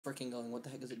freaking going? What the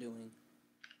heck is it doing?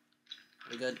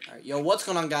 We good? Alright, yo, what's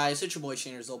going on, guys? It's your boy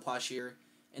Shaner Zolposh here,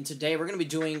 and today we're gonna be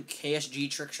doing Ksg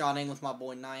Trickshotting with my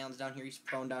boy Nion's down here. He's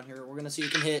prone down here. We're gonna see who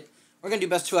can hit. We're gonna do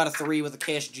best 2 out of 3 with a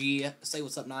Ksg. Say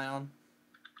what's up, Nion.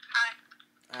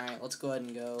 Hi. Alright, let's go ahead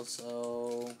and go.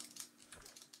 So,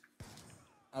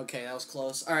 okay, that was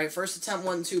close. Alright, first attempt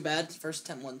wasn't too bad.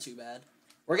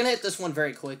 We're gonna hit this one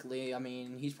very quickly. I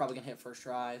mean, he's probably gonna hit first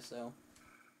try, so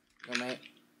go, mate.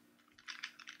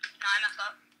 No, I messed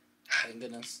up. Thank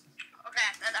goodness. Okay,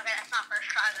 that's not first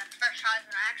try then. First try is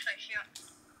when I actually shoot.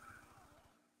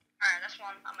 Alright, this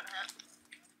one I'm gonna hit.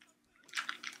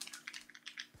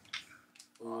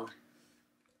 Ooh.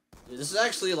 Dude, this is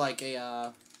actually like a,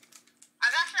 I've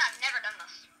never done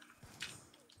this.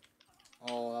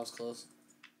 Oh, that was close.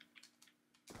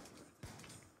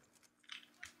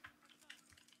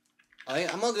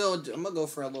 I'm gonna go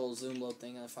for a little zoom low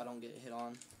thing if I don't get hit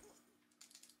on.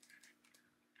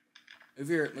 Move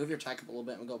your attack up a little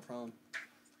bit and we'll go prone.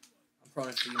 I'm prone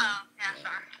if you. Oh, yeah,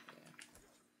 sorry. Yeah.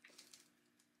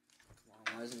 Come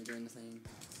on, why isn't he doing the thing?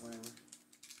 Whatever.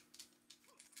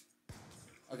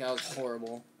 Okay, that was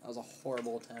horrible. That was a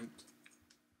horrible attempt.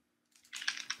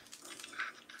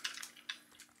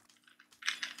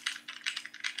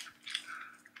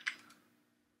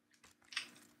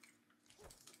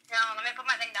 Let me put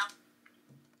my thing down.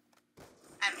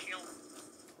 I have a shield.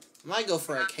 I might go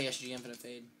for a Ksg Infinite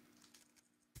Fade.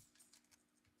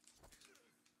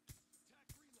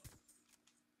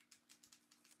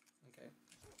 Okay.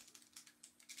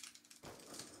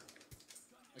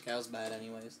 Okay, that was bad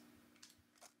anyways.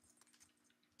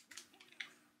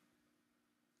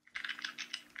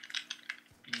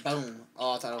 Boom.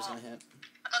 Oh, I thought I was gonna hit.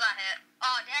 I thought that hit.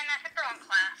 Oh, damn, I picked the wrong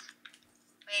class.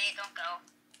 Wait, don't go.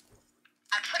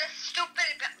 I put a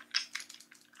stupid...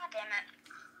 God damn it.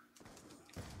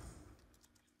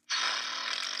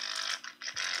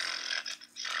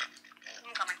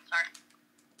 I'm coming, sorry.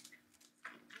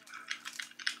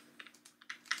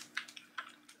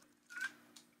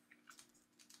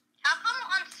 How come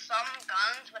on some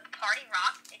guns with Party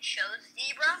Rock it shows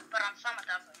zebra, but on some it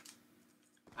doesn't?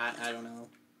 I don't know.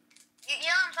 You know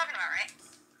what I'm talking about, right?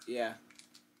 Yeah.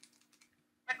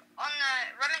 Like, on the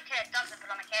Remington it doesn't, but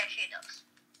on the KSG it does.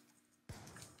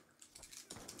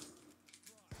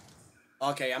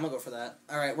 Okay, I'm gonna go for that.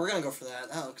 Alright, we're gonna go for that.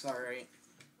 That looks alright.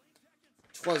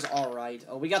 It was alright.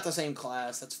 Oh, we got the same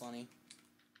class. That's funny.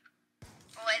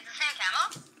 Oh, wait, it's the same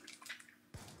camo?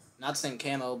 Not the same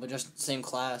camo, but just the same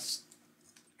class.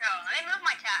 Yo, let me move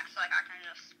my tack so like I can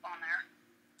just spawn there.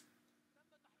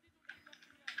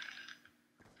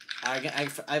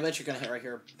 I bet you're gonna hit right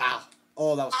here. Bow.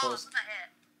 Oh, that was close. That's a hit.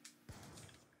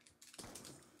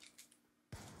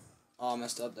 Oh, I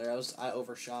messed up there. I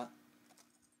overshot.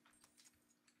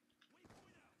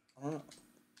 I don't know.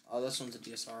 Oh, this one's a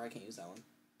DSR. I can't use that one.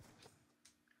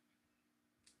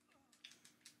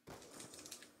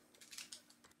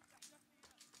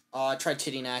 Oh, I tried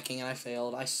titty knacking and I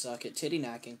failed. I suck at titty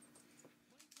knacking.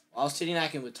 Well, I was titty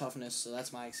knacking with toughness, so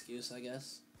that's my excuse, I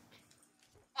guess.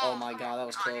 Oh my god, that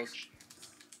was close. I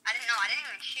didn't know. I didn't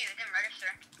even shoot. It didn't register.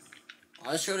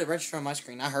 I just showed it register on my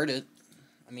screen. I heard it.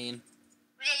 I mean...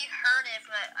 Yeah, you heard it,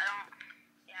 but I don't...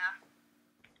 Yeah.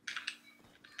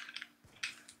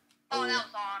 Oh, that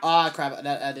was on. Ah, crap.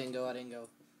 I didn't go. I know.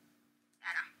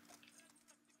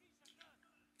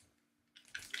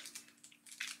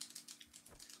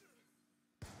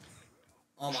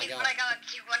 Oh my god. You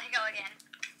want to go again?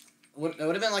 It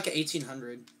would have been like an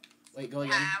 1800. Wait, go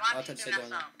again. Yeah, I thought you said go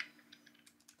again.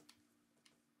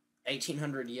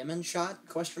 1800 Yemen shot?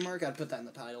 Question mark? I'd put that in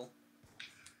the title.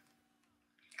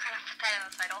 Kind of put that in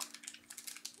the title.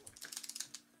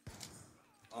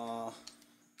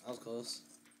 That was close.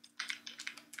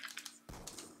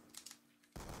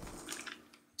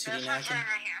 There's one sitting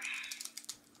right here.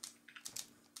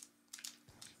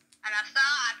 I messed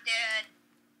up, dude.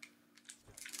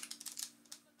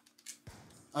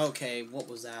 Okay, what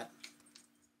was that?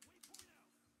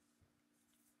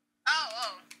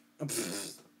 Oh. I don't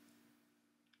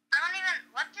even...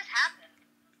 What just happened?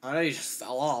 I know you just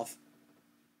fell off.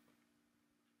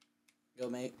 Go,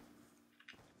 mate.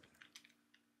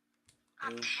 Oh,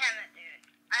 damn it, dude.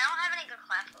 I don't have any good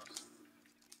classes.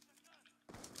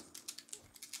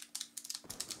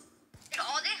 Dude,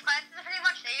 all these classes are pretty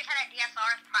much, they just had a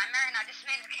DSR as primary, and I just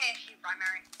made a KSG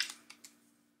primary.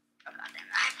 Oh, goddamn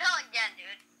it. I fell again,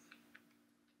 dude.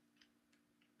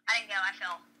 I didn't go, I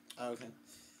fell. Oh, okay.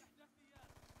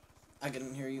 I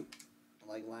couldn't hear you.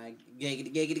 Like lag.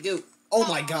 Giggity go. Oh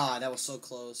my god, that was so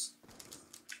close.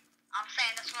 I'm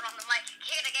saying this one on the mic.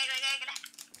 Giggity.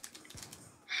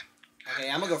 Okay,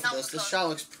 I'm gonna go for this. This shot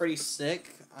looks pretty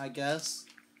sick. I guess.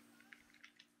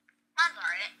 Mine's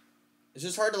alright. It's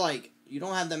just hard to, like, you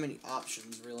don't have that many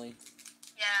options, really.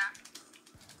 Yeah.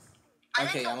 I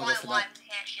Okay, think the I'm gonna go for that.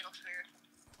 Yeah, she looks weird.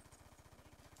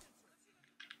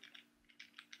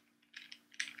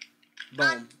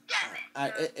 Boom.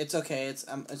 Damn it. It's okay. It's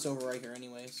over right here,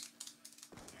 anyways.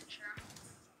 Yeah, sure.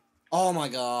 Oh my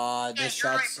God, Yeah, this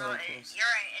you're shot's right, bro. so close. You're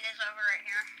right. It is over right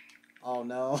here. Oh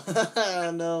no,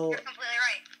 oh no. You're completely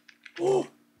right.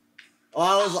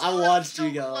 Oh, I watched so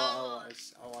you go.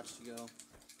 close. I watched you go.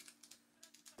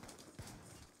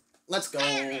 Let's go.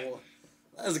 Damn it.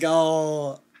 Let's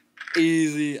go.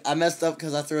 Easy. I messed up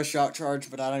because I threw a shock charge,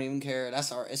 but I don't even care.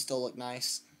 That's alright. It still looked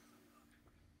nice.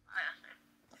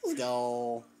 Let's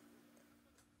go.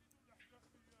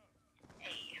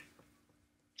 Hey.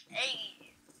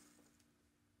 Hey.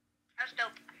 That's dope.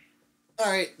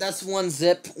 Alright, that's one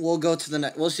zip. We'll go to the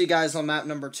next. We'll see you guys on map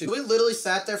number 2. We literally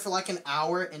sat there for like an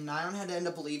hour, and Nyan had to end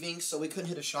up leaving, so we couldn't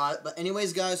hit a shot. But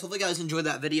anyways, guys, hopefully you guys enjoyed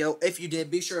that video. If you did,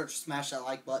 be sure to smash that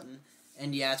like button.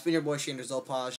 And yeah, it's been your boy, Ksg Trickshot.